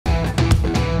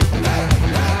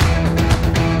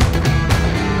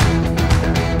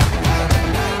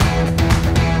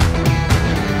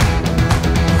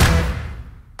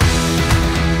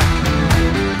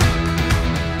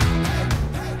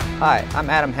Hi, I'm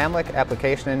Adam Hamielec,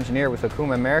 Application Engineer with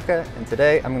Okuma America, and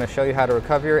today I'm going to show you how to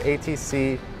recover your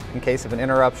ATC in case of an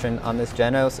interruption on this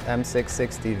Genos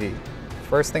M66DV.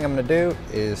 First thing I'm going to do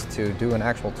is to do an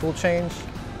actual tool change,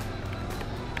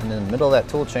 and in the middle of that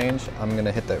tool change I'm going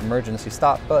to hit the emergency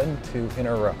stop button to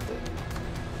interrupt it.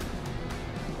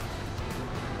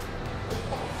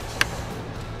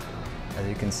 As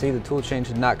you can see, the tool change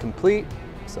is not complete,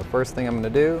 so first thing I'm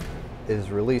going to do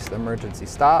is release the emergency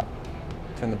stop,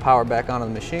 turn the power back on the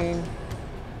machine,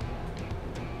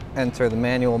 enter the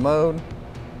manual mode,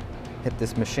 hit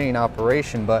this machine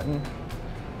operation button,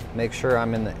 make sure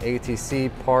I'm in the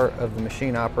ATC part of the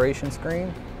machine operation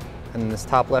screen, and in this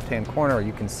top left hand corner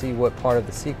you can see what part of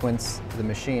the sequence the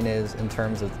machine is in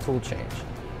terms of the tool change.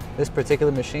 This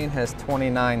particular machine has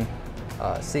 29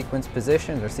 sequence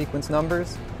positions or sequence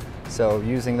numbers, so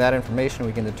using that information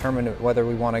we can determine whether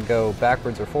we want to go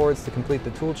backwards or forwards to complete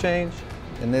the tool change.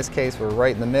 In this case, we're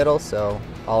right in the middle, so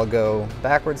I'll go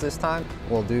backwards this time.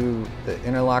 We'll do the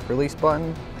interlock release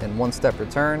button and one-step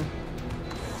return,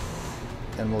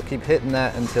 and we'll keep hitting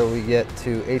that until we get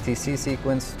to ATC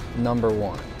sequence number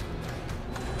 1.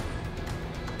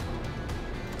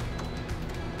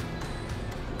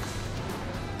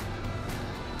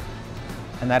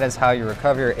 And that is how you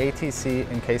recover your ATC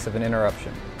in case of an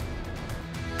interruption.